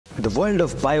The world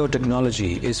of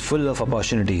biotechnology is full of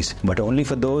opportunities, but only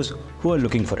for those who are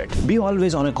looking for it. Be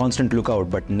always on a constant lookout,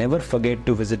 but never forget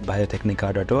to visit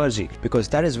biotechnica.org because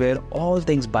that is where all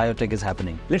things biotech is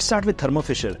happening. Let's start with Thermo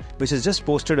Fisher, which has just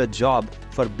posted a job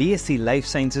for BSc Life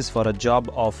Sciences for a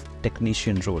job of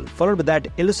technician role. Followed by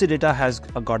that, Elucidata has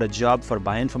got a job for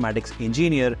bioinformatics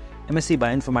engineer. MSc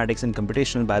Bioinformatics and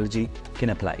Computational Biology can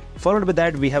apply. Followed by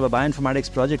that, we have a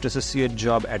Bioinformatics Project Associate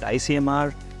job at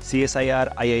ICMR.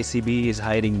 CSIR IICB is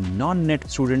hiring non-net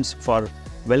students for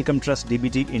Wellcome Trust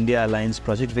DBT India Alliance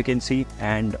project vacancy,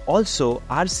 and also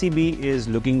RCB is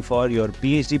looking for your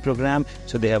PhD program,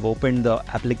 so they have opened the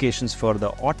applications for the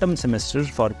autumn semester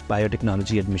for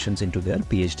biotechnology admissions into their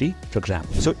PhD program.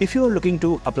 So if you are looking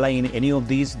to apply in any of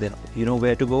these, then you know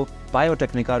where to go,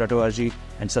 biotechnica.org,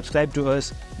 and subscribe to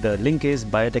us. The link is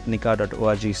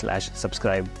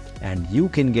biotechnica.org/subscribe, and you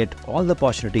can get all the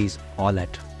opportunities all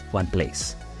at one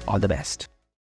place. All the best.